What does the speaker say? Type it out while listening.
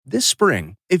This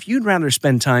spring, if you'd rather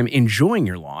spend time enjoying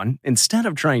your lawn instead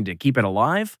of trying to keep it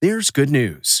alive, there's good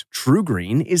news.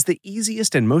 TruGreen is the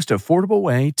easiest and most affordable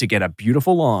way to get a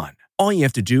beautiful lawn. All you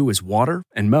have to do is water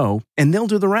and mow, and they'll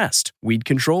do the rest. Weed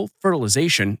control,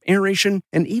 fertilization, aeration,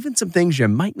 and even some things you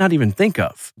might not even think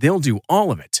of. They'll do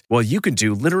all of it, while you can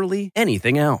do literally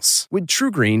anything else. With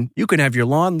TruGreen, you can have your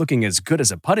lawn looking as good as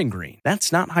a putting green.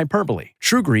 That's not hyperbole.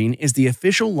 TruGreen is the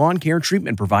official lawn care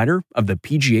treatment provider of the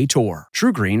PGA Tour.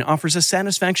 TruGreen offers a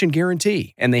satisfaction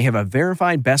guarantee, and they have a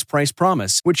verified best price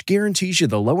promise, which guarantees you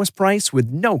the lowest price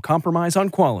with no compromise on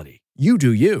quality. You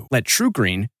do you. Let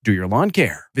TruGreen do your lawn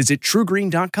care. Visit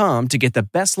TruGreen.com to get the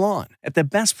best lawn at the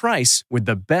best price with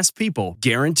the best people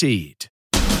guaranteed.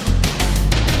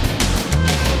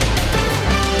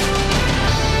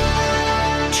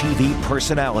 TV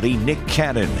personality Nick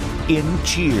Cannon in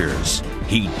Cheers.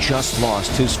 He just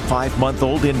lost his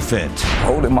 5-month-old infant.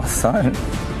 Holding my son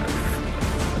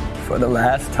for the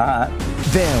last time.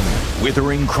 Then,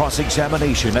 withering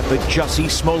cross-examination at the Jussie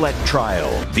Smollett trial.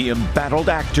 The embattled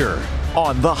actor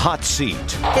on the hot seat.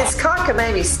 It's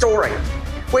cockamamie story,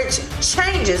 which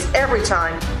changes every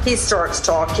time he starts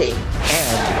talking.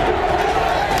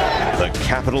 And the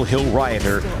Capitol Hill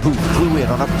rioter who flew in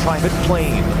on a private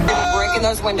plane. Breaking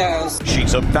those windows.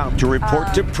 She's about to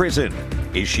report to prison.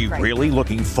 Is she really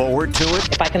looking forward to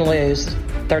it? If I can lose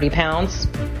 30 pounds,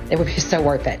 it would be so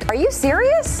worth it. Are you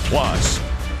serious? Plus,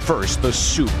 first the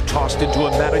soup tossed into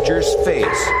a manager's face.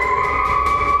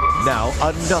 Now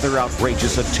another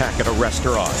outrageous attack at a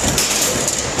restaurant.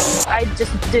 I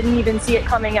just didn't even see it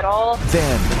coming at all.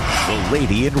 Then, the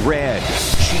lady in red.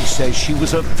 She says she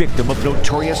was a victim of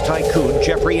notorious tycoon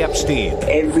Jeffrey Epstein.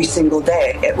 Every single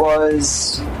day, it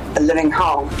was a living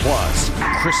hell. Plus,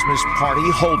 Christmas party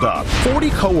holdup. 40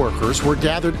 coworkers were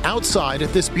gathered outside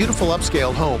at this beautiful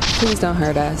upscale home. Please don't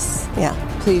hurt us. Yeah.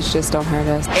 Please just don't hurt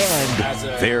us. And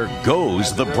there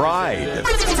goes the bride.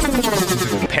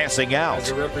 Passing out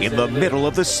in the middle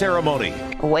of the ceremony.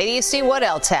 Wait till you see what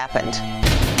else happened.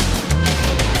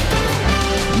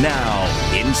 Now,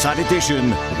 Inside Edition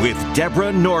with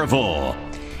Deborah Norville.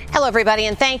 Hello, everybody,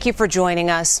 and thank you for joining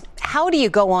us. How do you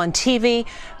go on TV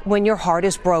when your heart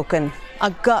is broken? A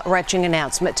gut-wrenching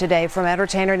announcement today from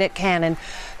entertainer Nick Cannon,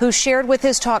 who shared with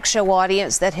his talk show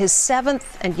audience that his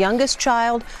 7th and youngest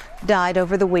child died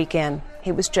over the weekend.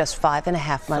 He was just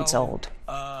 5.5 months old.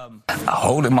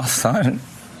 Holding my son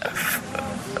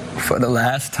for the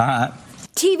last time.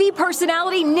 TV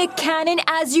personality Nick Cannon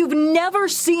as you've never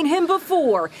seen him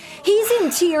before. He's in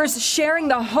tears sharing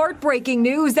the heartbreaking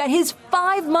news that his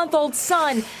 5-month-old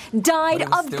son died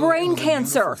of brain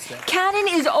cancer.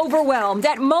 Cannon is overwhelmed.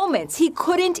 At moments, he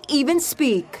couldn't even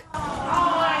speak.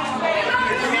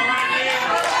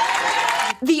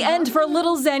 The end for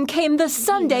little Zen came the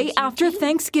Sunday after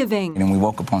Thanksgiving. And we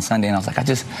woke up on Sunday and I was like, I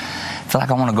just feel like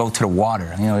I want to go to the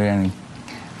water, and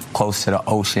close to the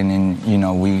ocean,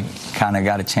 and we kind of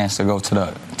got a chance to go to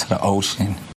the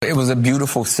ocean. It was a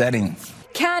beautiful setting.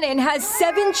 Cannon has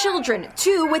 7 children,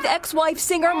 2 with ex-wife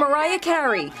singer Mariah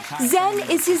Carey. Zen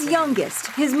is his youngest.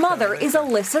 His mother is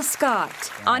Alyssa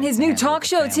Scott. On his new talk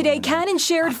show today, Cannon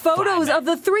shared photos of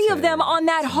the 3 of them on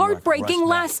that heartbreaking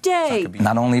last day.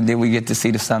 Not only did we get to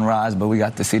see the sunrise, but we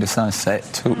got to see the sunset,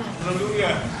 too.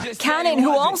 Cannon,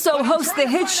 who also hosts the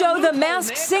hit show The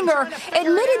Masked Singer,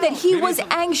 admitted that he was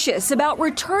anxious about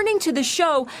returning to the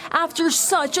show after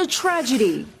such a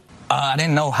tragedy. I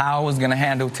didn't know how I was going to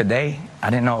handle today. I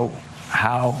didn't know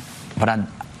how, but I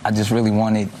just really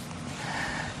wanted,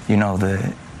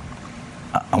 I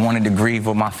wanted to grieve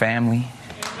with my family.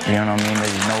 You know what I mean?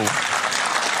 There's no...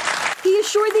 He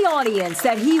assured the audience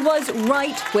that he was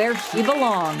right where he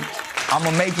belonged. I'm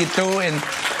going to make it through, and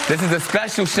this is a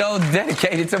special show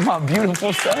dedicated to my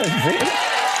beautiful son,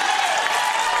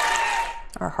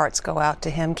 Our hearts go out to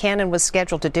him. Cannon was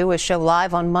scheduled to do his show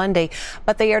live on Monday,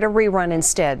 but they aired a rerun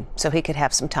instead so he could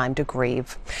have some time to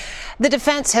grieve. The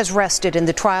defense has rested in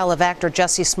the trial of actor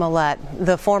Jussie Smollett.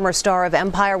 The former star of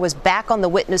Empire was back on the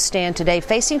witness stand today,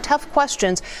 facing tough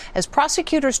questions as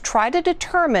prosecutors try to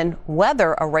determine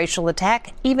whether a racial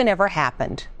attack even ever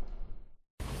happened.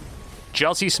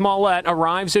 Jussie Smollett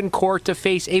arrives in court to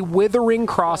face a withering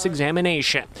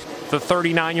cross-examination. The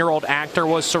 39-year-old actor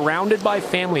was surrounded by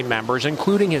family members,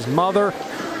 including his mother,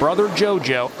 brother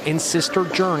JoJo, and sister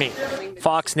Journey.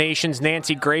 Fox Nation's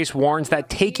Nancy Grace warns that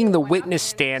taking the witness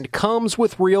stand comes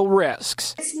with real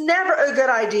risks. It's never a good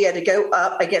idea to go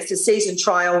up against a seasoned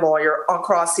trial lawyer on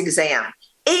cross-exam,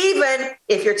 even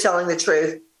if you're telling the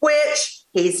truth, which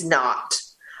he's not.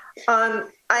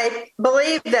 I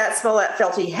believe that Smollett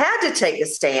felt he had to take a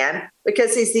stand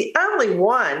because he's the only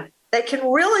one that can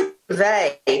really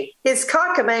convey his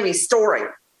cockamamie story,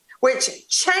 which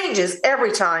changes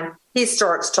every time he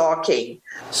starts talking.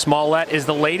 Smollett is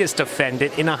the latest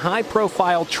defendant in a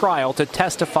high-profile trial to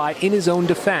testify in his own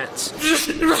defense.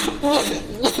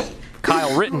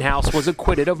 Kyle Rittenhouse was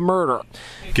acquitted of murder.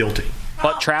 Guilty.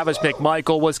 But Travis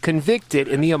McMichael was convicted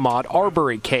in the Ahmaud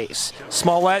Arbery case.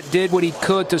 Smollett did what he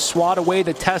could to swat away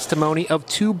the testimony of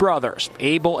two brothers,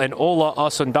 Abel and Ola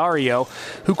Osundario,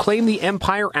 who claimed the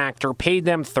Empire actor paid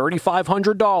them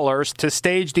 $3,500 to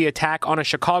stage the attack on a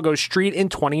Chicago street in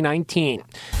 2019.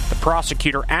 The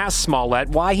prosecutor asked Smollett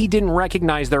why he didn't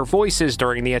recognize their voices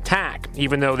during the attack,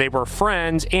 even though they were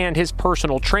friends and his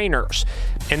personal trainers.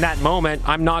 In that moment,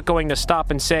 I'm not going to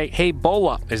stop and say, "Hey,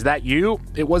 Bola, is that you?"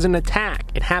 It was an attack.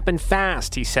 It happened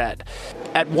fast, he said.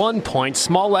 At one point,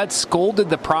 Smollett scolded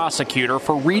the prosecutor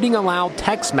for reading aloud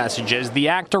text messages the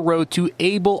actor wrote to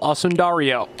Abel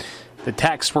Osundario. The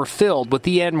texts were filled with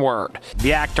the N-word.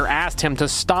 The actor asked him to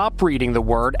stop reading the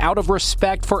word out of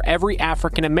respect for every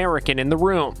African American in the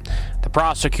room. The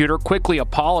prosecutor quickly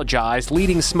apologized,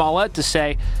 leading Smollett to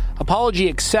say, "Apology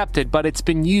accepted, but it's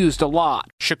been used a lot."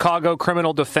 Chicago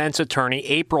criminal defense attorney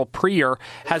April Prier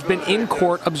has been in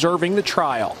court observing the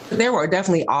trial. There were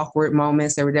definitely awkward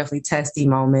moments. There were definitely testy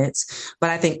moments. But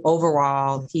I think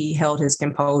overall, he held his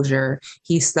composure.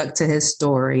 He stuck to his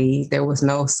story. There was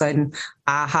no sudden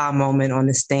aha moment on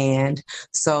the stand.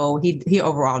 So he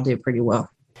overall did pretty well.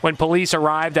 When police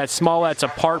arrived at Smollett's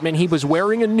apartment, he was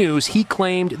wearing a noose he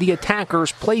claimed the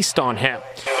attackers placed on him.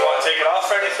 Do you want to take it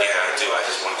off or anything? Yeah, I do. I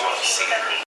just want to see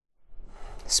it.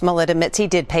 Smollett admits he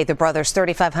did pay the brothers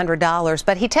 $3,500,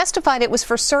 but he testified it was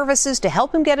for services to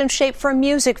help him get in shape for a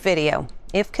music video.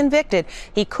 If convicted,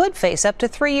 he could face up to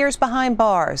 3 years behind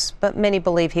bars, but many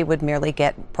believe he would merely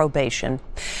get probation.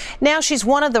 Now she's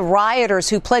one of the rioters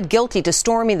who pled guilty to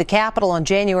storming the Capitol on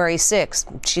January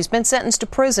 6th. She's been sentenced to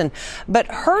prison, but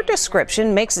her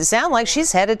description makes it sound like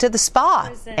she's headed to the spa.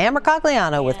 Amber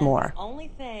Cogliano with more.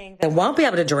 I won't be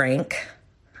able to drink.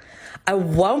 I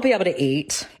won't be able to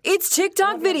eat. It's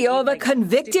TikTok video of a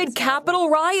convicted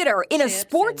Capitol rioter in a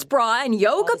sports bra and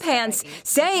yoga pants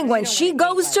saying when she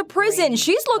goes to prison,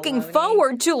 she's looking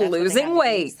forward to losing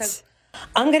weight.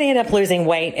 I'm going to end up losing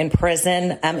weight in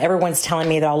prison. Everyone's telling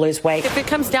me that I'll lose weight. If it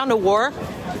comes down to war,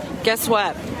 guess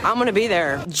what? I'm going to be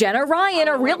there. Jenna Ryan,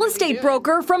 a real estate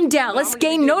broker from Dallas,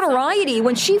 gained notoriety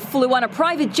when she flew on a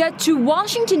private jet to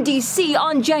Washington, D.C.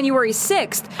 on January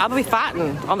 6th. I'll be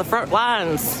fighting on the front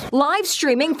lines. Live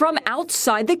streaming from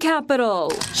outside the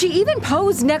Capitol. She even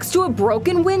posed next to a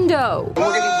broken window. We're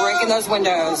going to be breaking those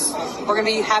windows. We're going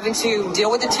to be having to deal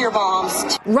with the tear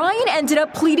bombs. Ryan ended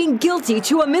up pleading guilty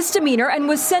to a misdemeanor and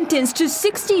was sentenced to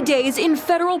 60 days in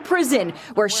federal prison,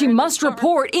 where she must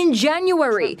report in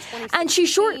January. And she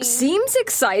sure seems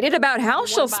excited about how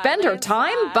she'll spend her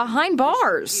time behind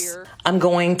bars. I'm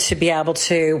going to be able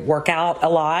to work out a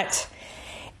lot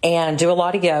and do a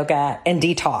lot of yoga and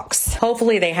detox.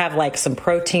 Hopefully they have like some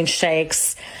protein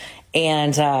shakes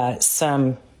and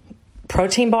some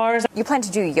protein bars. You plan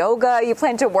to do yoga, you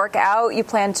plan to work out, you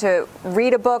plan to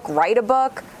read a book, write a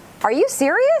book. Are you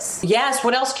serious? Yes.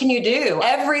 What else can you do?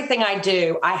 Everything I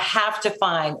do, I have to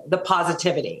find the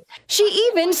positivity. She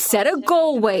even set a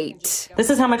goal weight. This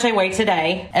is how much I weigh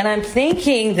today. And I'm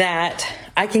thinking that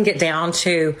I can get down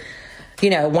to,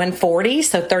 140,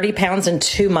 so 30 pounds in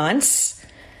 2 months.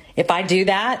 If I do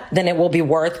that, then it will be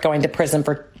worth going to prison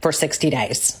for 60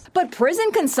 days. But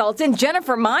prison consultant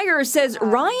Jennifer Myers says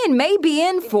Ryan may be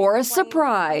in for a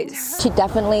surprise. She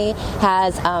definitely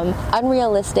has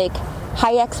unrealistic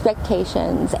high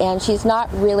expectations, and she's not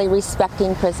really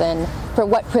respecting prison for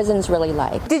what prison's really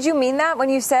like. Did you mean that when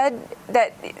you said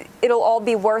that it'll all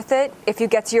be worth it if you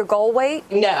get to your goal weight?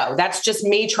 No, that's just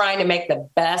me trying to make the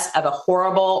best of a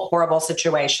horrible, horrible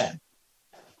situation.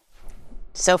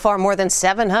 So far, more than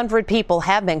 700 people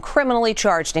have been criminally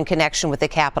charged in connection with the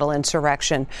Capitol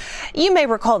insurrection. You may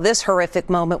recall this horrific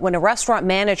moment when a restaurant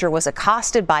manager was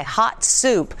accosted by hot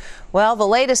soup. Well, the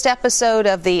latest episode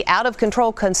of the Out of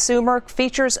Control Consumer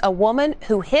features a woman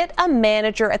who hit a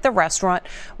manager at the restaurant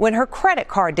when her credit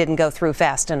card didn't go through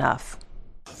fast enough.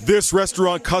 This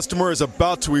restaurant customer is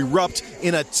about to erupt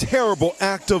in a terrible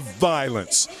act of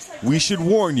violence. We should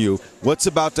warn you, what's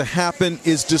about to happen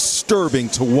is disturbing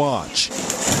to watch.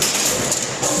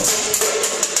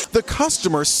 The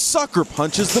customer sucker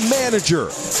punches the manager.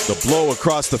 The blow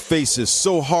across the face is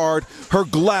so hard, her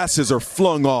glasses are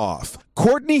flung off.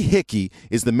 Courtney Hickey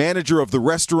is the manager of the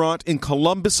restaurant in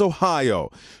Columbus, Ohio.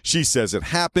 She says it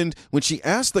happened when she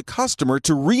asked the customer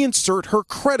to reinsert her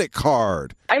credit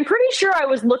card. I'm pretty sure I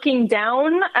was looking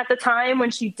down at the time when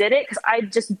she did it because I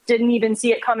just didn't even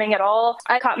see it coming at all.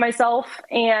 I caught myself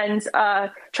and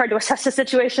tried to assess the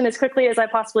situation as quickly as I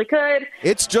possibly could.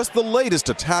 It's just the latest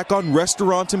attack on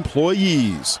restaurant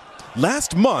employees.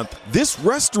 Last month, this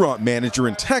restaurant manager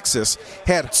in Texas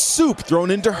had soup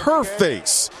thrown into her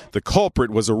face. The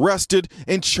culprit was arrested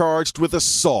and charged with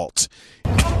assault.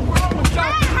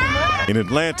 In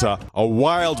Atlanta, a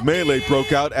wild melee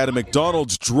broke out at a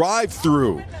McDonald's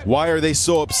drive-thru. Why are they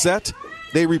so upset?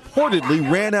 They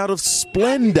reportedly ran out of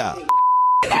Splenda.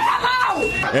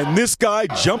 And this guy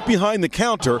jumped behind the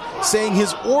counter saying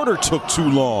his order took too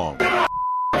long.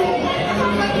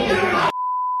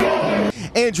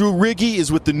 Andrew Riggy is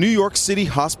with the New York City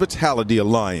Hospitality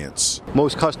Alliance.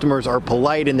 Most customers are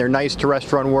polite and they're nice to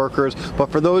restaurant workers, but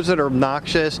for those that are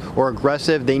obnoxious or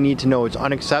aggressive, they need to know it's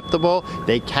unacceptable,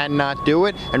 they cannot do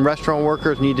it, and restaurant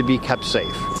workers need to be kept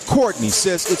safe. Courtney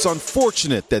says it's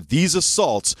unfortunate that these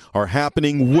assaults are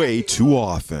happening way too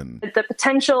often. The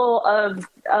potential of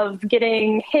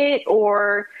getting hit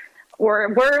or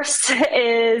worse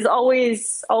is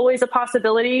always a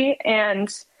possibility,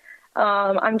 and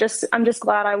I'm just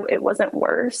glad it wasn't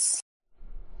worse.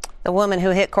 The woman who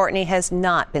hit Courtney has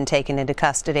not been taken into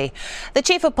custody. The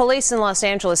chief of police in Los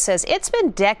Angeles says it's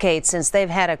been decades since they've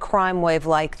had a crime wave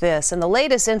like this, and the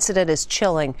latest incident is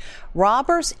chilling.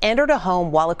 Robbers entered a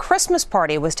home while a Christmas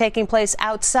party was taking place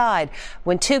outside.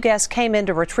 When two guests came in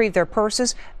to retrieve their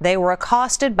purses, they were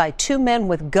accosted by two men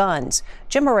with guns.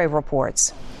 Jim Murray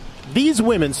reports. These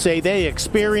women say they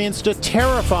experienced a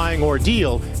terrifying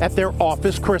ordeal at their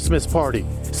office Christmas party.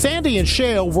 Sandy and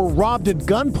Shale were robbed at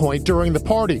gunpoint during the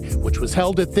party, which was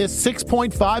held at this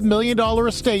 $6.5 million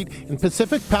estate in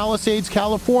Pacific Palisades,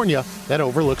 California, that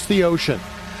overlooks the ocean.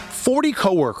 40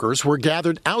 coworkers were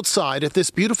gathered outside at this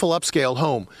beautiful upscale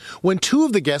home. When two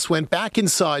of the guests went back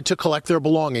inside to collect their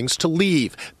belongings to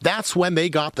leave, that's when they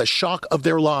got the shock of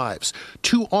their lives.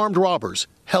 Two armed robbers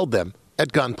held them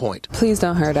at gunpoint. Please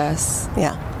don't hurt us.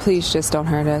 Yeah, please just don't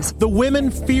hurt us. The women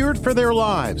feared for their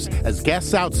lives as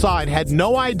guests outside had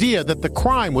no idea that the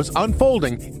crime was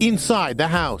unfolding inside the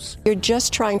house. You're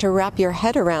just trying to wrap your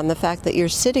head around the fact that you're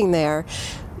sitting there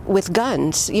with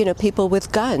guns, people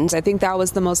with guns. I think that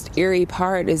was the most eerie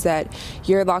part, is that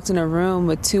you're locked in a room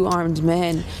with two armed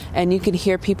men and you can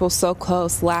hear people so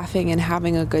close laughing and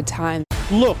having a good time.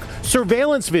 Look,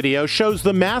 surveillance video shows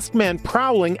the masked men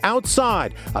prowling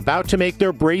outside, about to make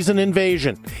their brazen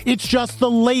invasion. It's just the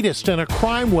latest in a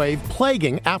crime wave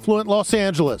plaguing affluent Los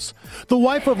Angeles. The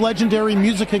wife of legendary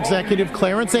music executive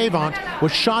Clarence Avant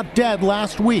was shot dead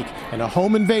last week in a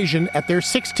home invasion at their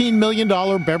 $16 million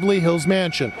Beverly Hills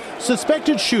mansion.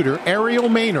 Suspected shooter Ariel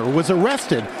Maynor was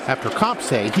arrested after cops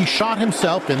say he shot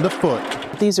himself in the foot.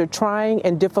 These are trying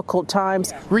and difficult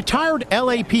times. Retired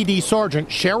LAPD Sergeant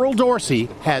Cheryl Dorsey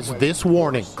has this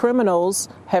warning. Criminals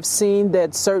have seen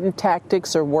that certain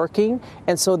tactics are working,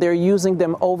 and so they're using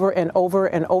them over and over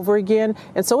and over again.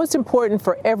 And so it's important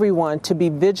for everyone to be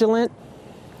vigilant.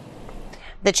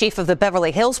 The chief of the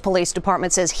Beverly Hills Police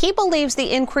Department says he believes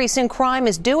the increase in crime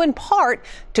is due in part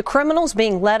to criminals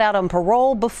being let out on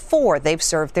parole before they've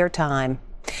served their time.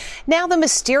 Now the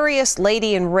mysterious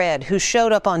lady in red who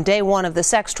showed up on day one of the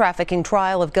sex trafficking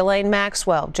trial of Ghislaine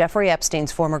Maxwell, Jeffrey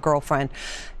Epstein's former girlfriend.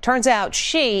 Turns out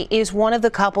she is one of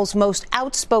the couple's most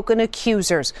outspoken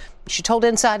accusers. She told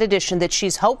Inside Edition that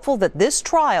she's hopeful that this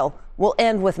trial will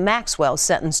end with Maxwell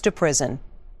sentenced to prison.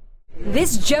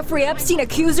 This Jeffrey Epstein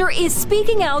accuser is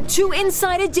speaking out to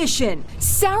Inside Edition.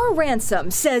 Sarah Ransom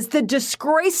says the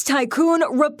disgraced tycoon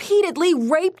repeatedly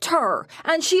raped her,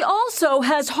 and she also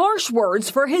has harsh words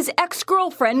for his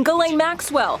ex-girlfriend Ghislaine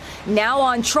Maxwell, now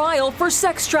on trial for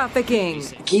sex trafficking.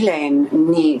 Ghislaine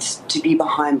needs to be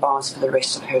behind bars for the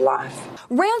rest of her life.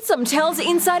 Ransom tells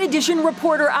Inside Edition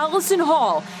reporter Allison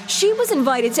Hall she was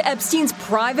invited to Epstein's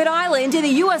private island in the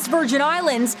U.S. Virgin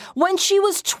Islands when she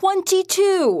was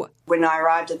 22. When I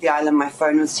arrived at the island, my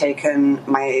phone was taken,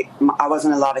 I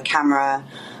wasn't allowed a camera,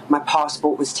 my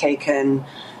passport was taken,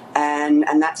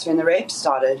 and that's when the rape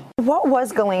started. What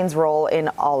was Ghislaine's role in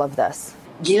all of this?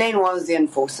 Ghislaine was the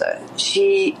enforcer.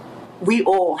 We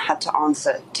all had to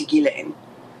answer to Ghislaine.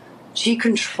 She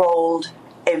controlled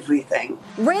everything.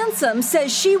 Ransom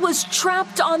says she was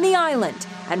trapped on the island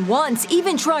and once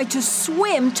even tried to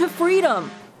swim to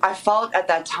freedom. I felt at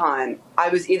that time I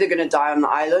was either going to die on the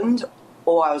island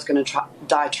or I was going to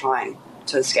die trying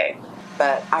to escape.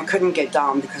 But I couldn't get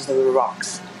down because of the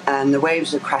rocks and the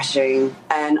waves were crashing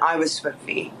and I was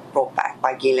swiftly brought back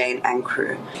by Ghislaine and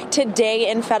crew. Today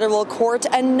in federal court,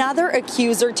 another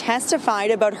accuser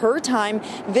testified about her time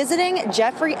visiting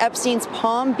Jeffrey Epstein's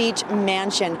Palm Beach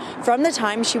mansion from the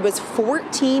time she was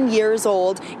 14 years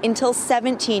old until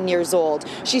 17 years old.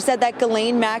 She said that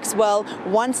Ghislaine Maxwell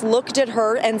once looked at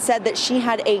her and said that she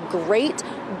had a great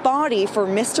body for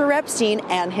Mr. Epstein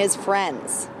and his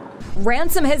friends.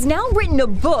 Ransom has now written a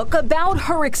book about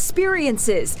her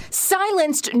experiences,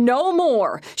 Silenced No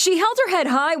More. She held her head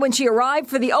high when she arrived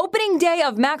for the opening day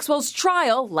of Maxwell's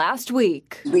trial last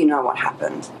week. We know what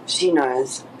happened. She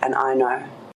knows, and I know.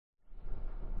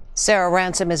 Sarah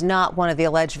Ransom is not one of the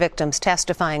alleged victims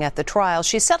testifying at the trial.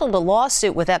 She settled a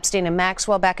lawsuit with Epstein and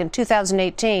Maxwell back in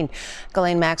 2018.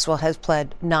 Ghislaine Maxwell has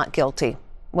pled not guilty.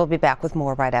 We'll be back with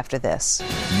more right after this.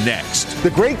 Next, the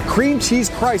great cream cheese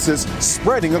crisis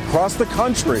spreading across the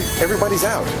country. Everybody's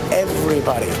out.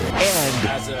 Everybody.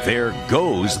 And there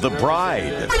goes the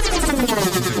bride.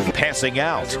 Passing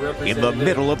out in the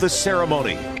middle of the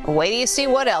ceremony. Wait till you see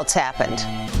what else happened.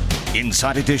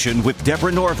 Inside Edition with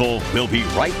Deborah Norville. We'll be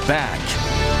right back.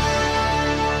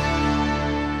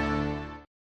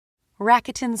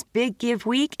 Rakuten's Big Give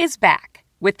Week is back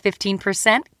with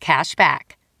 15% cash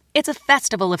back. It's a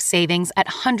festival of savings at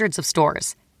hundreds of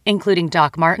stores, including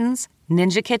Doc Martens,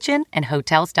 Ninja Kitchen, and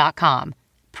Hotels.com.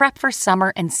 Prep for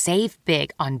summer and save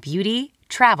big on beauty,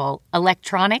 travel,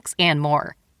 electronics, and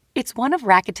more. It's one of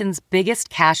Rakuten's biggest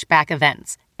cashback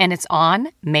events, and it's on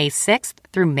May 6th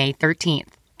through May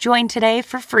 13th. Join today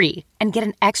for free and get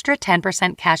an extra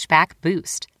 10% cashback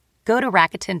boost. Go to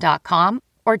Rakuten.com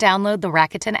or download the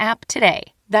Rakuten app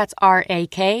today. That's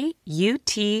Rakuten.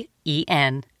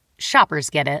 Shoppers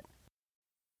get it.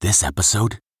 This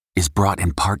episode is brought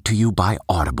in part to you by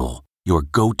Audible, your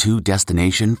go-to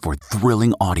destination for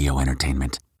thrilling audio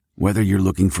entertainment. Whether you're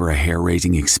looking for a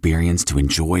hair-raising experience to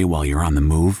enjoy while you're on the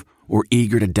move or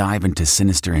eager to dive into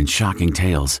sinister and shocking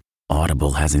tales,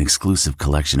 Audible has an exclusive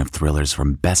collection of thrillers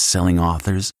from best-selling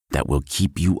authors that will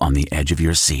keep you on the edge of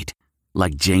your seat.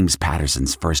 Like James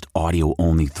Patterson's first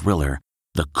audio-only thriller,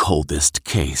 The Coldest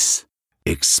Case.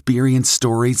 Experience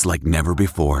stories like never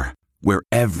before, where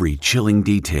every chilling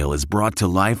detail is brought to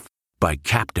life by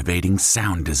captivating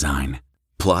sound design.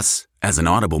 Plus, as an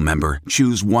Audible member,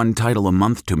 choose one title a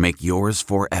month to make yours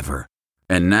forever.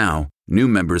 And now, new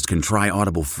members can try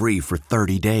Audible free for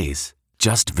 30 days.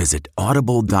 Just visit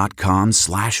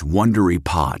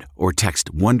audible.com/WonderyPod or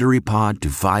text WonderyPod to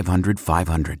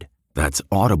 500-500. That's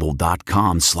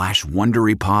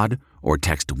audible.com/WonderyPod or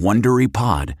text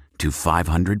WonderyPod to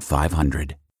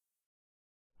 500-500.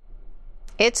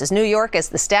 It's as New York as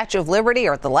the Statue of Liberty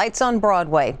or the lights on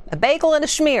Broadway. A bagel and a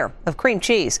schmear of cream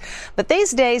cheese. But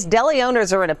these days, deli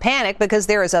owners are in a panic because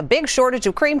there is a big shortage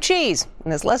of cream cheese.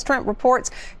 And as Les Trent reports,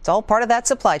 it's all part of that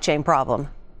supply chain problem.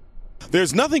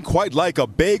 There's nothing quite like a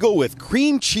bagel with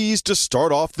cream cheese to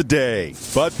start off the day.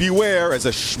 But beware, as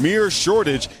a schmear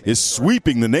shortage is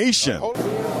sweeping the nation.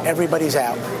 Everybody's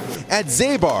out. At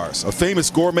Zabar's, a famous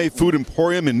gourmet food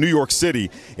emporium in New York City,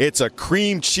 it's a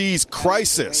cream cheese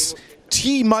crisis.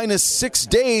 T-minus 6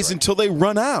 days until they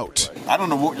run out. I don't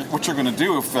know what you're going to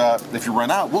do if you run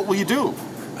out. What will you do?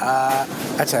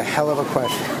 That's a hell of a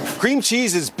question. Cream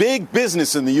cheese is big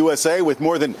business in the USA with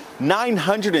more than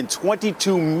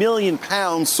 922 million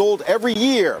pounds sold every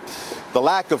year. The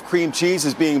lack of cream cheese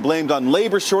is being blamed on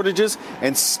labor shortages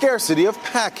and scarcity of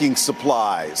packing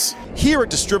supplies. Here at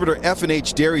distributor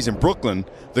F&H Dairies in Brooklyn,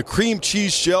 the cream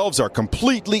cheese shelves are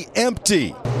completely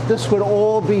empty. This would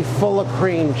all be full of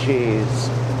cream cheese.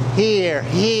 Here,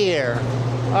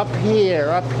 up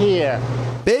here.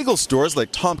 Bagel stores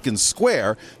like Tompkins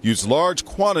Square use large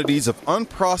quantities of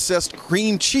unprocessed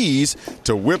cream cheese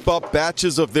to whip up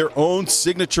batches of their own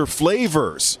signature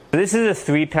flavors. This is a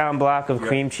 3-pound block of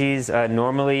cream cheese.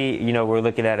 Normally, we're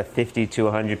looking at a 50 to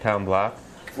 100-pound block.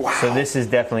 Wow. So this is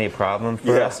definitely a problem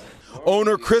for us.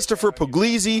 Owner Christopher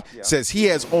Puglisi says he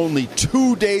has only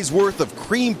 2 days worth of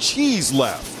cream cheese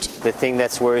left. The thing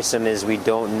that's worrisome is we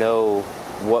don't know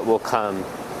what will come.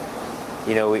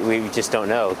 We just don't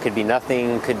know. It could be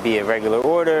nothing, could be a regular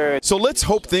order. So let's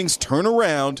hope things turn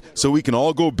around so we can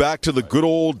all go back to the good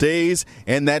old days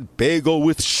and that bagel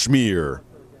with schmear.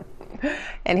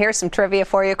 And here's some trivia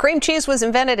for you. Cream cheese was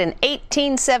invented in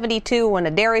 1872 when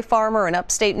a dairy farmer in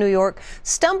upstate New York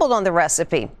stumbled on the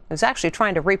recipe. He was actually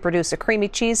trying to reproduce a creamy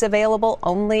cheese available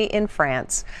only in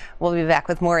France. We'll be back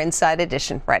with more Inside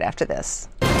Edition right after this.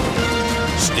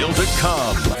 Still to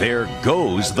come, there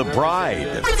goes the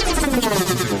bride.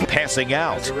 Passing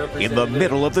out in the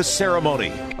middle of the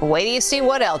ceremony. Wait till you see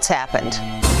what else happened.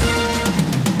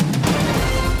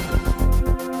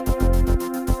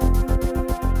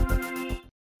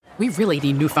 we really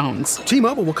need new phones.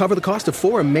 T-Mobile will cover the cost of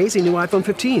 4 amazing new iPhone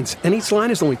 15s, and each line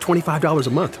is only $25 a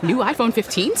month. New iPhone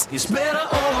 15s? It's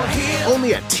better over here.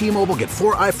 Only at T-Mobile, get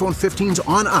 4 iPhone 15s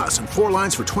on us and 4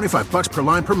 lines for $25 per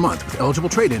line per month with eligible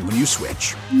trade-in when you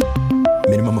switch.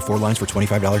 Minimum of 4 lines for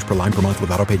 $25 per line per month with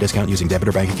autopay discount using debit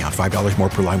or bank account. $5 more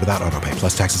per line without autopay,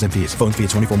 plus taxes and fees. Phone fee at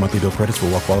 24 monthly bill credits for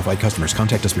well-qualified customers.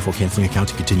 Contact us before canceling account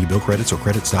to continue bill credits or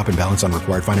credit stop and balance on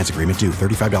required finance agreement due.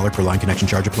 $35 per line connection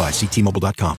charge applies. See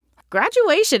T-Mobile.com.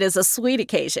 Graduation is a sweet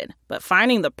occasion, but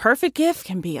finding the perfect gift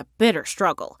can be a bitter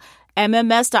struggle.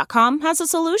 MMS.com has a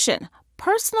solution.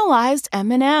 Personalized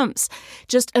M&Ms.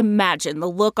 Just imagine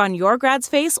the look on your grad's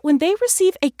face when they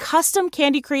receive a custom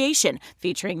candy creation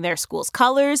featuring their school's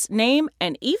colors, name,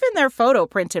 and even their photo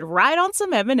printed right on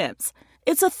some M&Ms.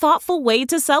 It's a thoughtful way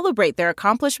to celebrate their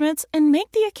accomplishments and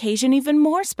make the occasion even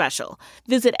more special.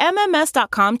 Visit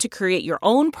MMS.com to create your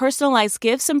own personalized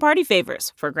gifts and party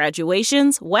favors for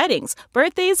graduations, weddings,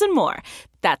 birthdays, and more.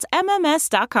 That's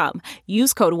MMS.com.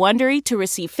 Use code WONDERY to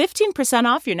receive 15%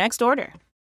 off your next order.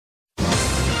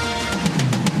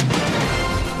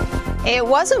 It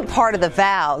wasn't part of the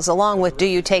vows. Along with, do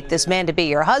you take this man to be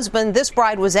your husband, this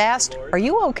bride was asked, are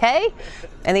you okay?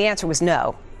 And the answer was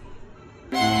no.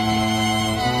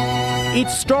 It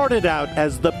started out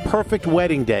as the perfect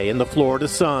wedding day in the Florida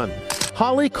sun.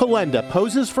 Holly Calenda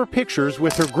poses for pictures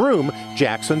with her groom,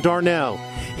 Jackson Darnell.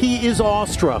 He is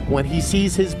awestruck when he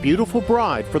sees his beautiful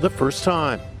bride for the first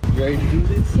time. You ready to do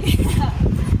this? Yeah.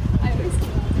 I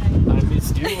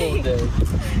missed you all day.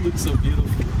 You look so beautiful.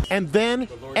 And then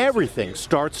everything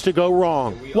starts to go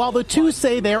wrong. While the two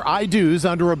say their I do's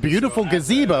under a beautiful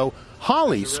gazebo,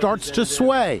 Holly starts to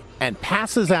sway and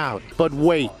passes out. But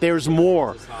wait, there's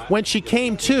more. When she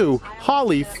came to,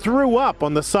 Holly threw up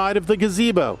on the side of the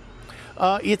gazebo.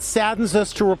 It saddens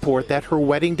us to report that her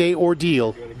wedding day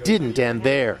ordeal didn't end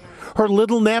there. Her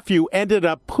little nephew ended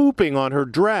up pooping on her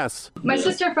dress. My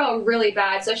sister felt really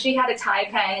bad, so she had a tie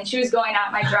pen and she was going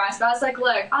at my dress. But I was like,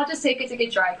 look, I'll just take it to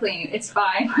get dry cleaned. It's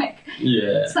fine.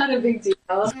 It's not a big deal.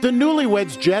 The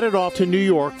newlyweds jetted off to New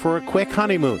York for a quick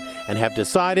honeymoon and have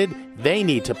decided they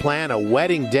need to plan a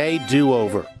wedding day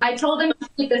do-over. I told them to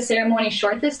keep the ceremony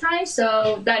short this time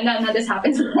so that none of this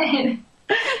happens again.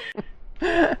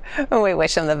 We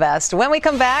wish them the best. When we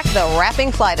come back, the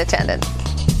wrapping flight attendant.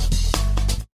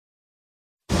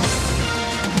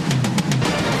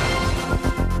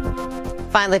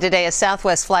 Finally today, a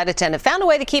Southwest flight attendant found a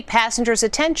way to keep passengers'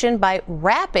 attention by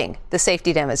wrapping the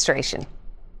safety demonstration.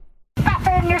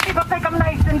 Fasten your seatbelt, take them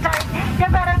nice and tight. You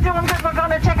better do them because we're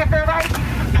going to check if they're right.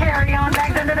 Carry on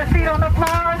bags under the seat on the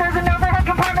floor. There's an overhead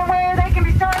compartment where they can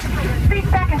be stored.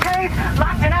 Seats back in trays,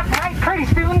 locked and upright. Pretty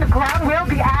soon the ground will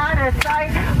be out of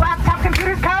sight. Laptop,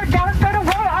 computers, cars, down straight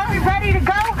away. Are we ready to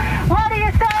go? What do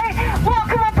you say?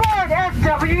 Welcome aboard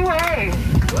SWA.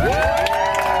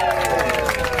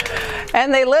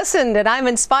 And they listened, and I'm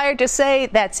inspired to say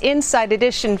that's Inside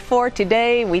Edition for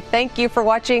today. We thank you for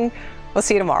watching. We'll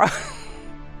see you tomorrow.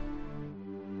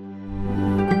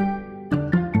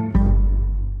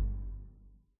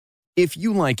 If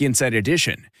you like Inside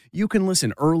Edition, you can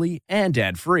listen early and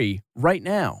ad-free right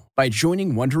now by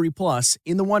joining Wondery Plus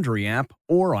in the Wondery app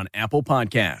or on Apple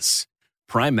Podcasts.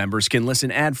 Prime members can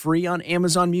listen ad-free on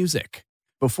Amazon Music.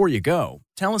 Before you go,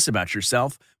 tell us about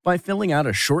yourself by filling out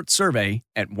a short survey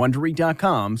at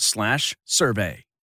Wondery.com/survey.